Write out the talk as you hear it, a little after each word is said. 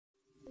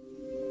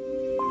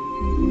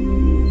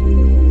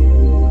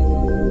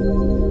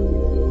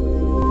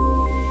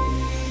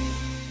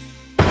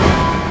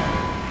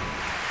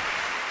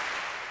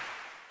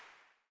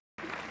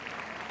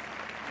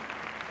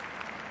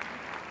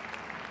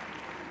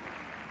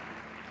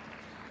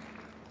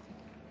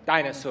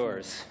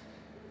Dinosaurs.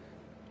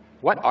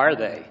 What are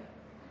they?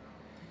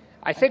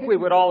 I think we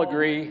would all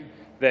agree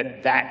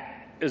that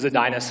that is a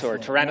dinosaur,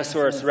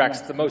 Tyrannosaurus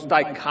rex, the most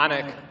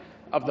iconic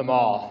of them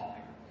all.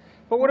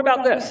 But what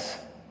about this?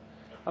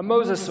 A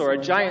mosasaur,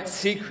 a giant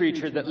sea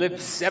creature that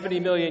lived 70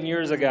 million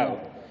years ago.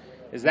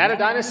 Is that a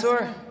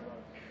dinosaur?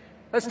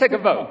 Let's take a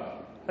vote.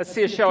 Let's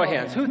see a show of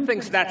hands. Who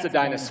thinks that's a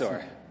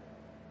dinosaur?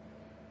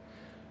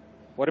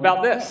 What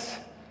about this?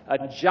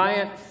 A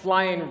giant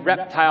flying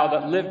reptile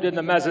that lived in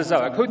the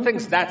Mesozoic. Who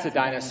thinks that's a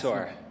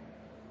dinosaur?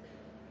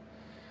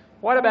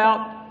 What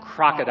about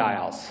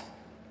crocodiles?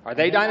 Are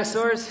they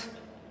dinosaurs?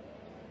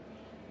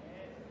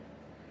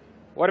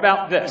 What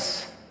about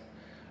this?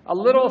 A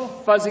little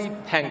fuzzy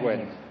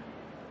penguin.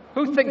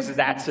 Who thinks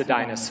that's a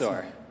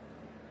dinosaur?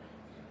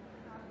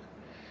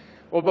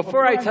 Well,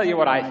 before I tell you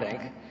what I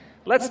think,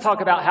 let's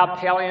talk about how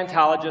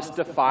paleontologists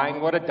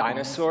define what a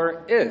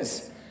dinosaur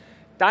is.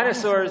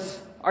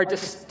 Dinosaurs are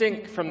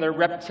distinct from their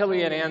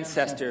reptilian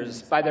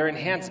ancestors by their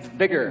enhanced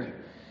vigor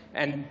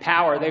and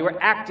power. They were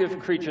active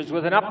creatures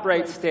with an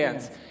upright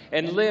stance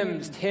and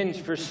limbs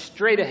hinged for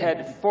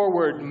straight-ahead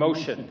forward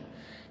motion.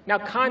 Now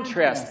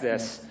contrast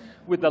this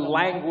with the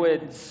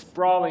languid,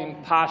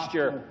 sprawling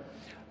posture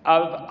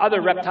of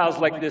other reptiles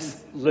like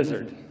this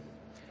lizard.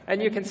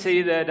 And you can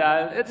see that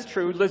it's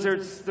true,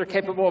 lizards, they're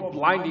capable of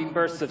blinding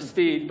bursts of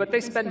speed, but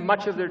they spend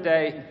much of their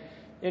day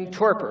in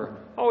torpor,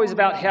 always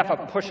about half a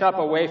push-up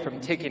away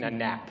from taking a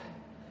nap.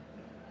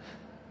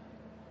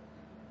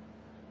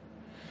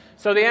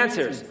 So the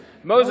answers: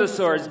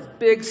 mosasaurs,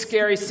 big,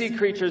 scary sea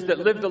creatures that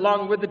lived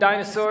along with the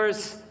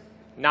dinosaurs,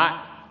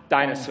 not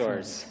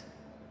dinosaurs.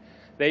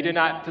 They do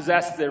not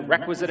possess the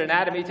requisite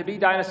anatomy to be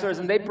dinosaurs,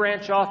 and they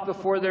branch off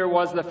before there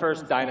was the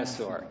first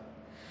dinosaur.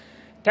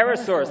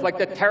 Pterosaurs, like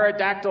the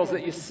pterodactyls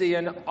that you see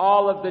in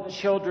all of the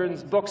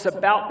children's books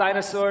about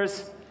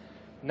dinosaurs,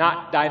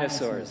 not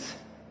dinosaurs.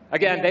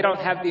 Again, they don't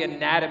have the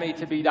anatomy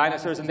to be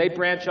dinosaurs, and they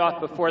branch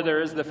off before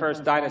there is the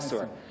first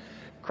dinosaur.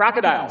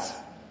 Crocodiles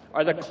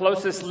are the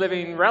closest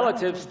living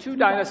relatives to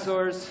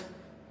dinosaurs,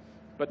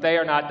 but they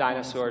are not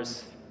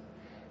dinosaurs.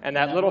 And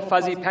that little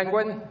fuzzy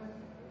penguin,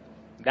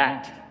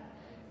 that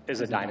is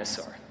a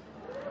dinosaur.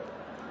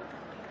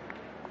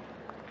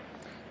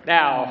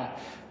 Now,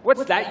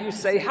 what's that you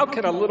say? How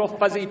can a little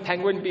fuzzy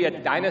penguin be a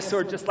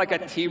dinosaur just like a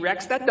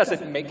T-Rex? That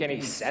doesn't make any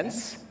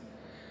sense.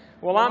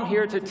 Well, I'm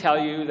here to tell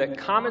you that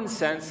common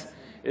sense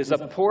is a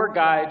poor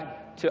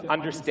guide to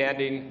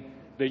understanding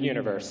the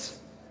universe,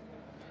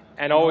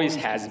 and always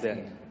has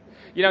been.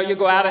 You know, you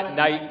go out at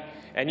night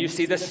and you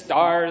see the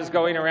stars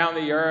going around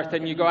the earth,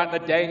 and you go out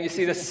in the day and you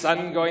see the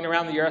sun going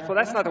around the earth. Well,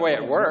 that's not the way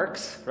it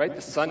works, right?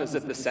 The sun is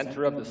at the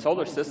center of the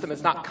solar system.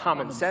 It's not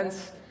common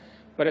sense,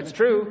 but it's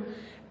true.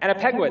 And a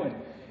penguin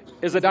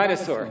is a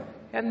dinosaur,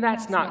 and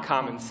that's not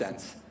common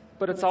sense,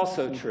 but it's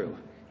also true,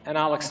 and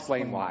I'll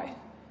explain why.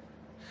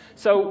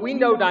 So we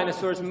know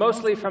dinosaurs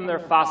mostly from their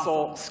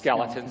fossil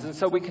skeletons, and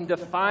so we can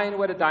define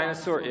what a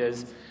dinosaur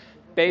is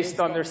based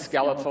on their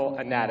skeletal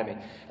anatomy.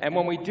 And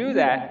when we do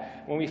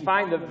that, when we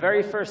find the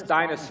very first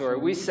dinosaur,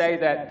 we say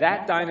that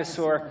that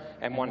dinosaur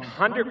and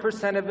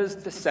 100% of his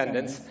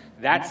descendants,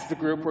 that's the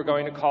group we're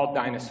going to call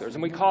dinosaurs.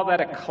 And we call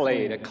that a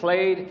clade. A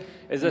clade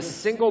is a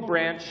single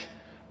branch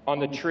on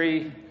the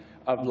tree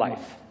of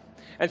life.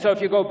 And so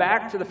if you go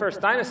back to the first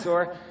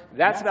dinosaur,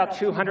 that's about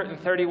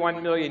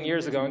 231 million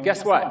years ago. And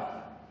guess what?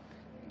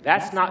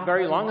 That's not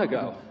very long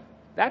ago.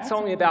 That's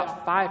only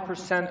about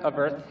 5% of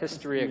Earth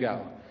history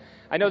ago.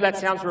 I know that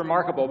sounds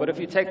remarkable, but if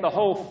you take the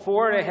whole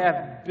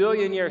 4.5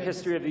 billion year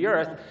history of the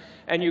Earth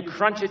and you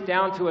crunch it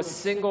down to a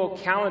single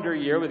calendar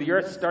year with the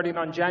Earth starting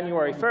on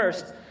January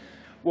 1st,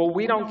 well,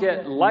 we don't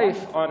get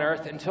life on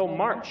Earth until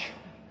March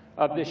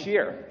of this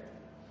year.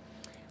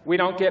 We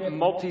don't get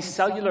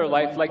multicellular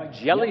life like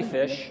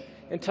jellyfish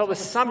until the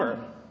summer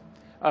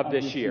of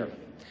this year.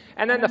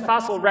 And then the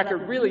fossil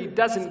record really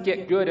doesn't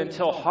get good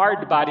until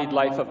hard-bodied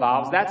life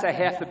evolves. That's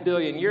 500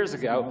 million years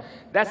ago.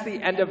 That's the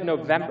end of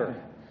November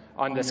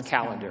on this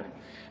calendar.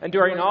 And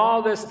during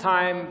all this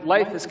time,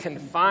 life is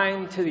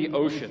confined to the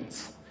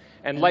oceans.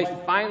 And life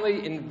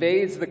finally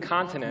invades the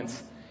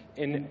continents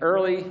in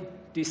early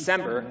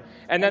December.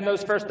 And then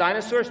those first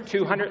dinosaurs,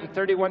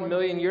 231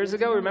 million years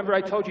ago, remember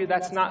I told you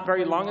that's not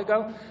very long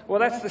ago? Well,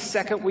 that's the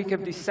second week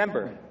of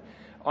December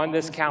on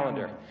this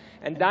calendar.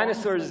 And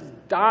dinosaurs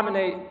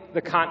dominate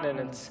the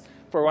continents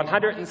for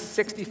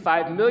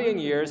 165 million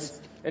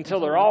years until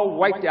they're all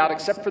wiped out,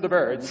 except for the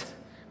birds,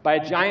 by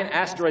a giant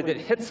asteroid that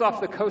hits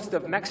off the coast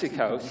of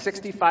Mexico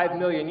 65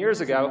 million years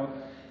ago.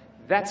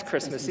 That's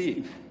Christmas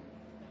Eve.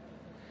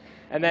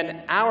 And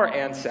then our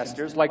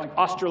ancestors, like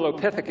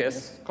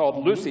Australopithecus,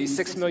 called Lucy,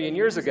 6 million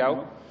years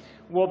ago,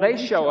 well, they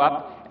show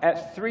up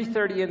at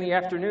 3:30 in the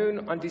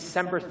afternoon on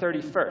December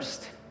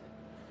 31st.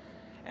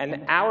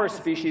 And our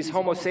species,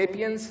 Homo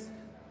sapiens,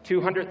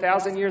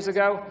 200,000 years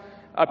ago,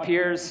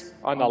 appears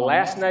on the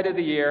last night of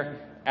the year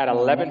at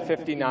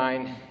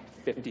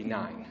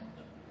 11:59:59.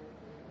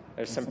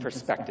 There's some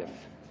perspective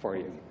for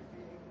you.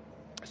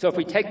 So if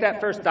we take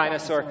that first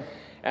dinosaur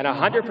and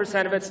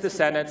 100% of its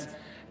descendants,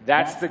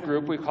 That's the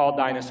group we call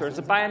dinosaurs.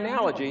 And by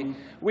analogy,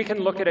 we can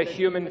look at a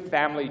human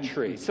family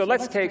tree. So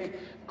let's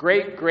take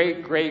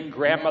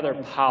great-great-great-grandmother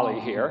Polly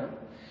here.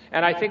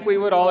 And I think we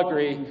would all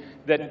agree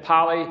that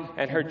Polly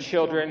and her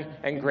children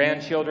and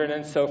grandchildren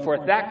and so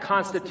forth, that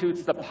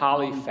constitutes the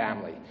Polly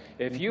family.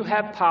 If you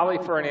have Polly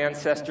for an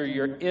ancestor,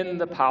 you're in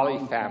the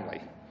Polly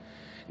family.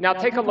 Now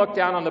take a look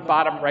down on the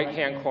bottom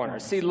right-hand corner.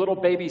 See little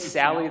baby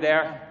Sally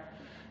there?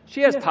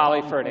 She has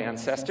Polly for an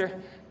ancestor.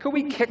 Could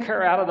we kick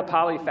her out of the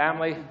Polly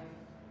family?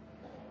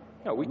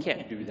 No, we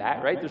can't do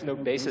that, right? There's no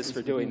basis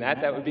for doing that.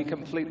 That would be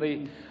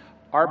completely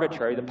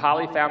arbitrary. The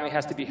Polly family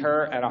has to be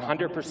her and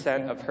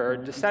 100% of her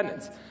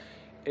descendants.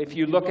 If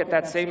you look at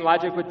that same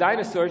logic with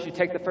dinosaurs, you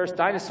take the first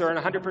dinosaur and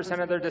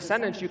 100% of their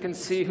descendants, you can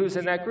see who's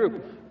in that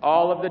group.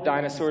 All of the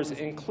dinosaurs,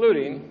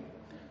 including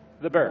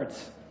the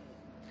birds.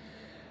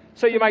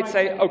 So you might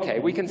say, okay,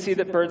 we can see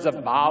that birds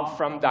evolved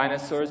from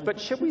dinosaurs, but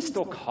should we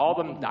still call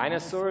them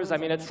dinosaurs? I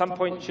mean, at some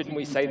point, shouldn't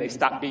we say they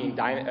stopped being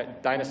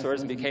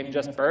dinosaurs and became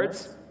just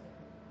birds?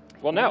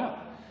 Well, no.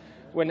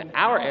 When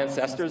our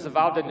ancestors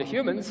evolved into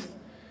humans,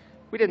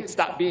 we didn't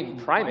stop being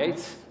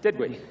primates, did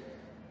we?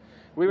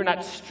 We were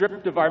not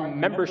stripped of our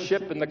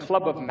membership in the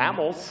club of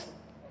mammals.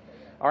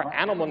 Our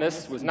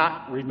animalness was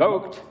not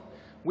revoked.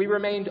 We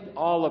remained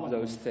all of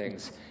those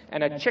things.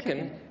 And a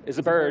chicken is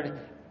a bird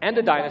and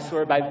a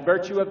dinosaur by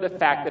virtue of the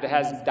fact that it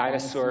has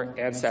dinosaur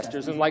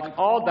ancestors. And like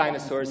all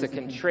dinosaurs, it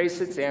can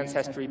trace its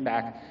ancestry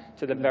back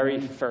to the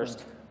very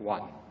first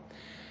one.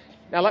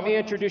 Now let me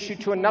introduce you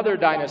to another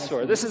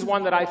dinosaur. This is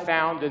one that I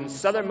found in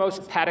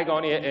southernmost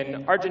Patagonia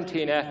in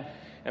Argentina,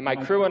 and my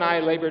crew and I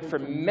labored for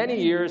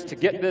many years to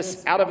get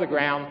this out of the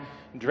ground,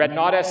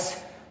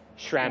 Dreadnoughtus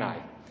shrani.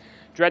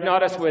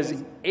 Dreadnoughtus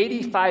was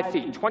 85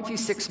 feet,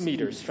 26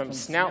 meters from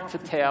snout to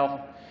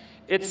tail.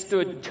 It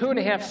stood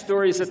 2.5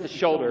 stories at the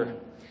shoulder,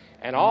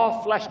 and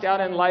all fleshed out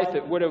in life,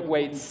 it would have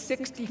weighed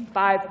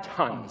 65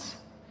 tons.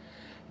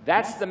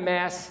 That's the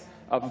mass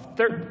of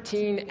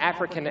 13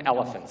 African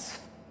elephants.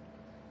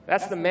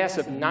 That's the mass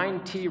of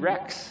 9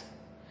 T-Rex.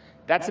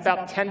 That's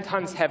about 10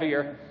 tons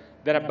heavier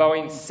than a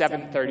Boeing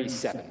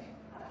 737.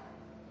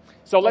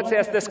 So let's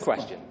ask this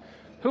question.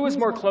 Who is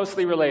more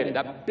closely related,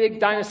 a big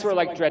dinosaur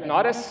like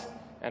Dreadnoughtus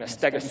and a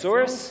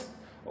Stegosaurus,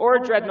 or a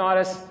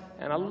Dreadnoughtus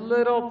and a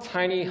little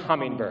tiny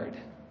hummingbird?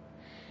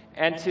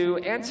 And to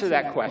answer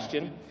that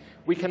question,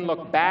 we can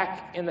look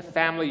back in the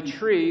family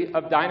tree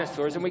of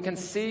dinosaurs and we can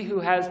see who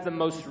has the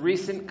most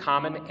recent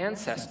common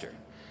ancestor.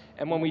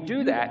 And when we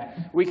do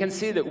that, we can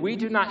see that we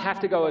do not have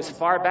to go as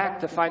far back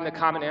to find the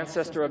common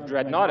ancestor of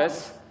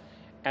Dreadnoughtus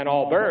and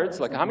all birds,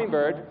 like a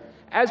hummingbird,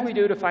 as we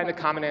do to find the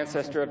common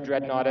ancestor of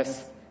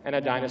Dreadnoughtus and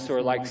a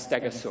dinosaur like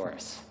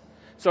Stegosaurus.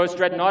 So it's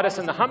Dreadnoughtus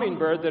and the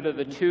hummingbird that are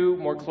the two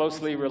more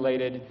closely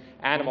related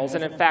animals.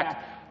 And in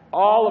fact,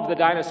 all of the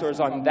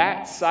dinosaurs on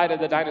that side of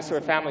the dinosaur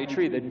family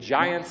tree, the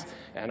giants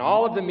and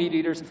all of the meat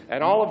eaters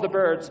and all of the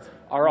birds,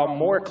 are all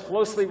more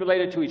closely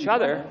related to each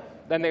other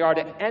than they are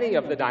to any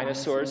of the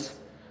dinosaurs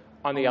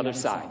on the other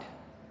side.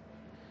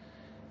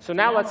 So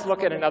now let's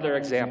look at another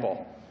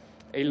example.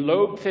 A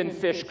lobe-finned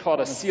fish called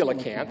a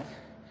coelacanth,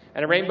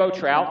 and a rainbow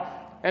trout,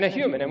 and a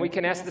human. And we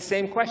can ask the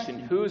same question,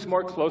 who's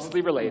more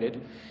closely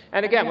related?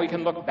 And again, we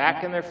can look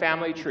back in their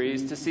family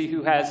trees to see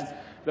who has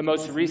the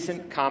most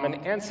recent common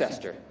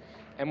ancestor.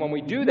 And when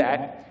we do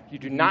that, you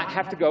do not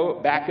have to go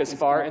back as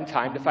far in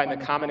time to find the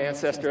common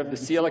ancestor of the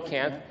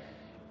coelacanth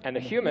and the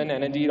human,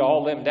 and indeed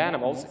all limbed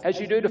animals, as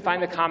you do to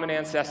find the common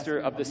ancestor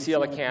of the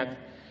coelacanth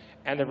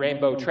and the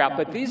rainbow trout.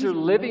 But these are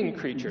living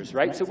creatures,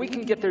 right? So we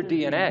can get their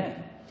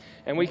DNA,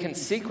 and we can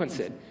sequence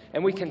it,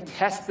 and we can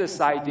test this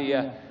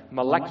idea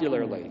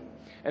molecularly.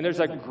 And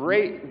there's a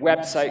great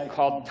website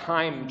called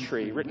Time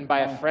Tree, written by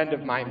a friend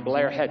of mine,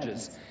 Blair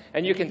Hedges.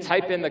 And you can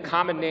type in the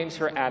common names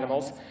for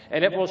animals,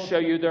 and it will show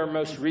you their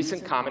most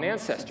recent common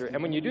ancestor.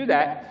 And when you do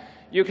that,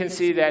 you can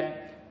see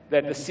that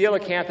the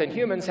coelacanth and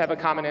humans have a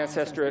common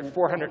ancestor at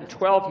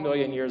 412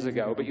 million years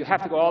ago, but you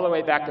have to go all the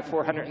way back to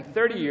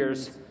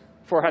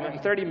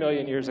 430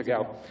 million years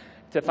ago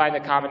to find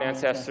the common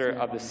ancestor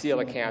of the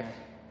coelacanth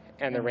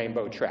and the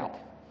rainbow trout.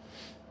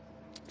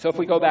 So if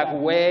we go back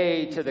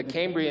way to the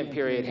Cambrian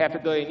period,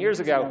 500 million years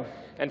ago,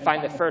 and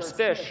find the first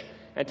fish,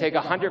 and take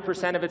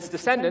 100% of its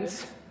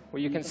descendants,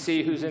 well, you can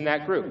see who's in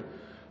that group.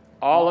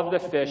 All of the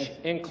fish,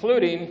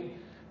 including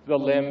the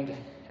limbed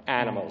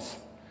animals.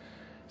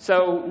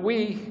 So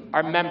we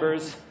are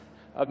members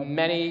of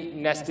many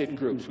nested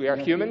groups. We are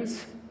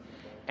humans,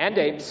 and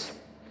apes,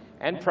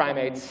 and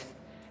primates,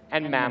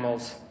 and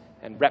mammals,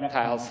 and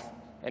reptiles,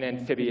 and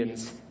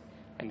amphibians,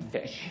 and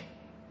fish.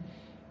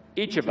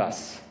 Each of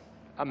us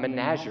a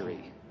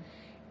menagerie.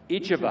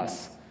 Each of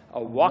us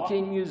a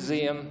walking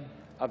museum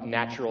of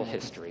natural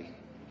history.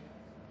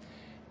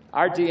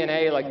 Our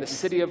DNA, like the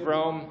city of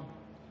Rome,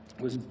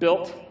 was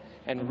built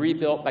and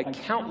rebuilt by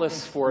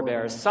countless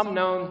forebears, some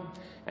known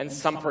and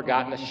some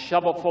forgotten. A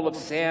shovel full of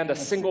sand, a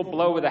single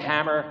blow with a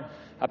hammer,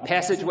 a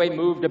passageway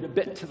moved a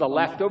bit to the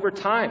left. Over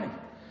time,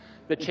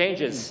 the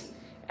changes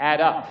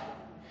add up.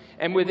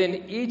 And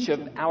within each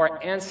of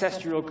our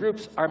ancestral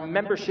groups, our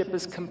membership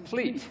is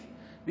complete.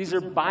 These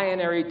are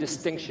binary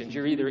distinctions.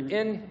 You're either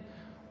in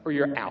or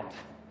you're out.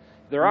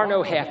 There are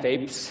no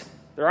half-apes.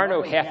 There are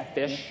no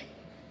half-fish.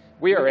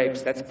 We are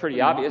apes, that's pretty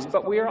obvious,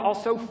 but we are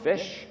also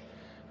fish.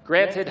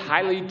 Granted,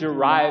 highly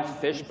derived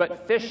fish,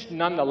 but fish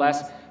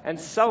nonetheless, and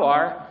so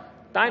are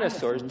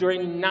dinosaurs.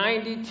 During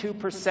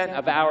 92%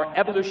 of our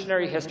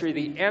evolutionary history,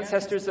 the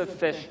ancestors of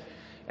fish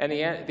and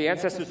the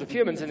ancestors of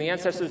humans and the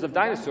ancestors of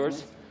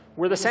dinosaurs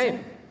were the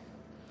same.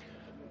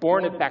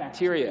 Born of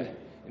bacteria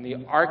in the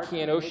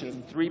Archean oceans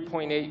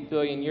 3.8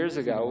 billion years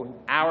ago,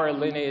 our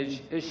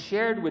lineage is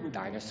shared with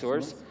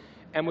dinosaurs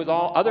and with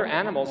all other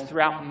animals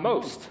throughout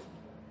most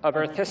of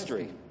Earth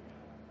history.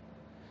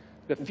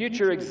 The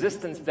future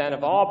existence, then,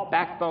 of all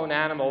backbone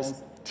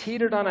animals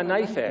teetered on a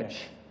knife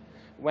edge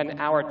when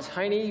our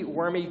tiny,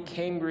 wormy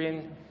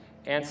Cambrian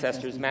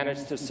ancestors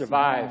managed to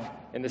survive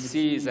in the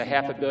seas a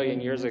half a billion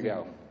years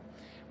ago.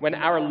 When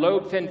our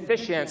lobe-finned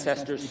fish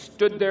ancestors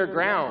stood their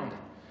ground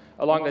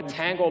along the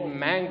tangled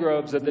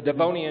mangroves of the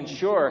Devonian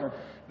shore,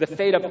 the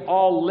fate of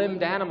all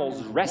limbed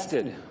animals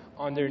rested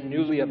on their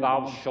newly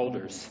evolved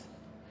shoulders.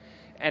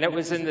 And it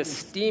was in the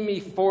steamy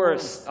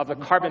forests of the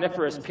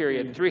Carboniferous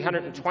period,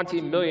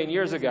 320 million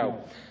years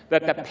ago,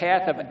 that the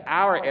path of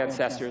our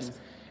ancestors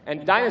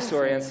and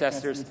dinosaur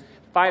ancestors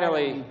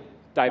finally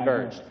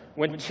diverged.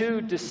 When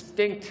two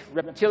distinct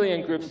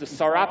reptilian groups, the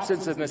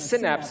sauropsids and the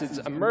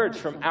synapsids, emerged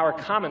from our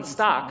common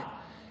stock,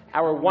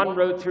 our one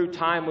road through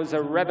time was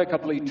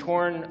irrevocably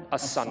torn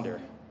asunder.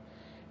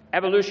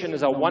 Evolution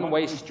is a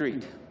one-way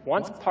street.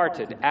 Once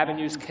parted,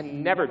 avenues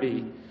can never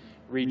be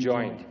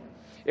rejoined.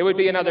 It would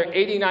be another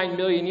 89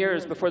 million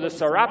years before the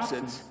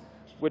sauropsids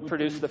would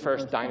produce the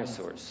first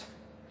dinosaurs.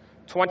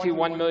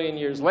 21 million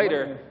years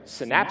later,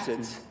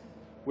 synapsids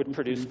would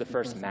produce the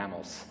first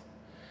mammals.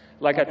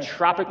 Like a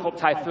tropical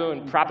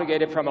typhoon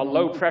propagated from a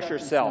low-pressure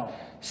cell,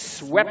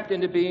 swept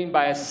into being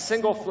by a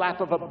single flap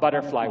of a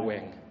butterfly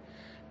wing,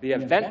 the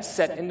events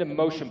set into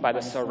motion by the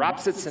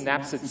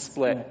sauropsid-synapsid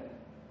split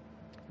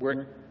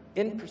were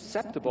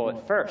imperceptible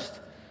at first,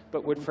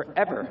 but would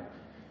forever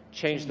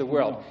change the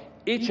world.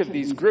 Each of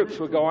these groups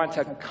would go on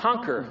to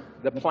conquer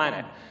the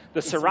planet,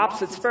 the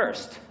sauropsids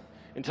first,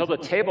 until the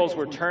tables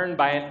were turned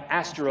by an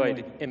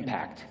asteroid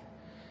impact.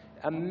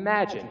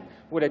 Imagine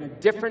what a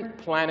different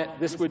planet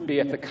this would be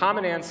if the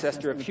common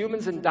ancestor of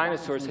humans and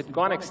dinosaurs had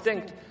gone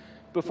extinct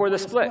before the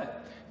split.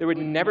 There would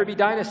never be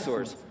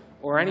dinosaurs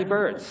or any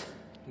birds,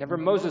 never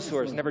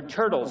mosasaurs, never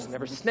turtles,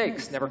 never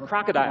snakes, never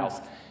crocodiles.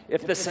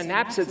 If the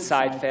synapsid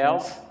side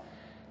fails,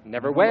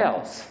 never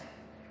whales,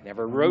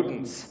 never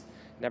rodents,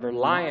 never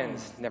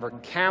lions, never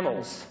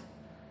camels,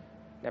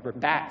 never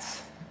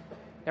bats,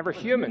 never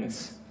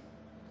humans,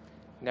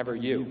 never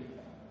you.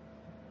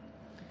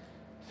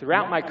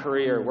 Throughout my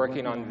career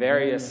working on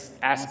various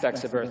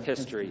aspects of Earth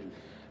history,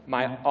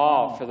 my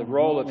awe for the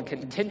role of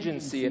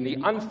contingency in the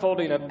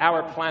unfolding of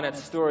our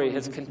planet's story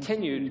has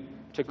continued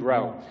to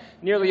grow.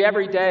 Nearly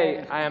every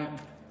day, I am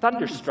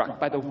thunderstruck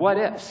by the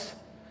what-ifs,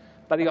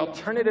 by the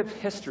alternative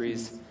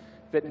histories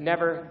that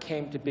never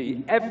came to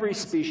be. Every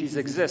species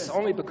exists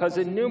only because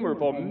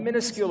innumerable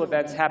minuscule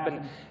events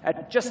happen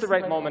at just the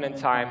right moment in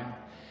time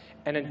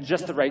and in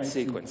just the right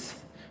sequence.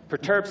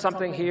 Perturb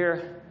something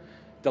here,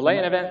 delay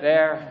an event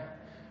there,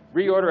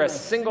 reorder a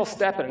single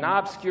step in an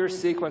obscure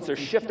sequence, or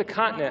shift a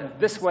continent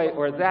this way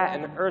or that,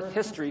 and Earth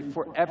history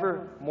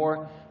forever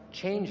more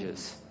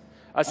changes.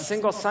 A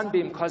single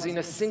sunbeam causing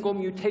a single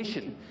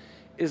mutation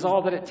is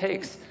all that it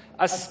takes.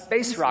 A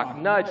space rock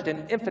nudged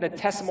an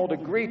infinitesimal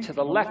degree to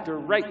the left or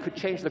right could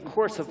change the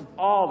course of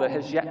all that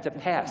has yet to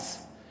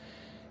pass.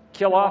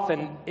 Kill off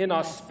an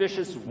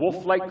inauspicious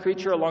wolf-like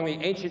creature along the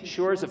ancient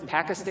shores of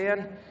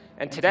Pakistan,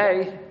 and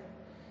today,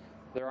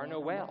 there are no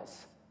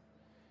whales.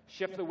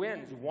 Shift the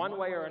winds one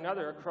way or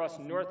another across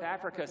North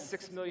Africa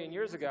 6 million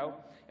years ago,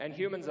 and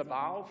humans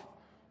evolve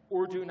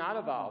or do not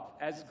evolve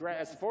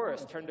as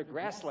forests turn to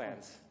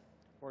grasslands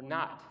or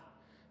not.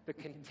 The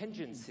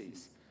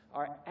contingencies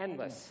are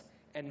endless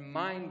and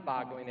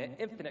mind-boggling, an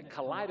infinite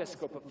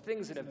kaleidoscope of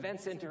things and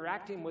events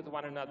interacting with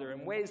one another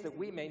in ways that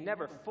we may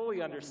never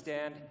fully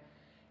understand.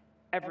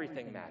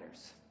 Everything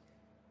matters.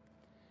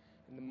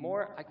 And the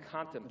more I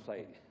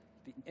contemplate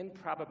the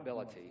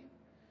improbability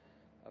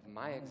of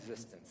my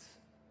existence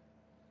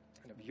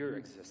and of your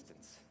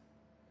existence,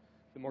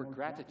 the more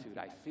gratitude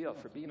I feel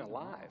for being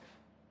alive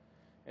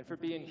and for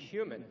being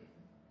human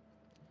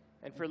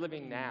and for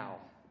living now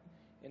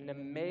in an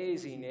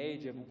amazing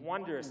age of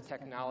wondrous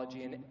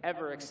technology and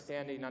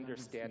ever-expanding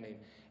understanding,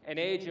 an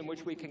age in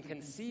which we can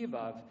conceive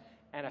of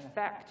and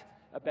affect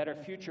a better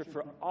future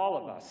for all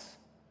of us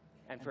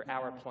and for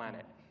our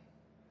planet.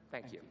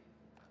 Thank you.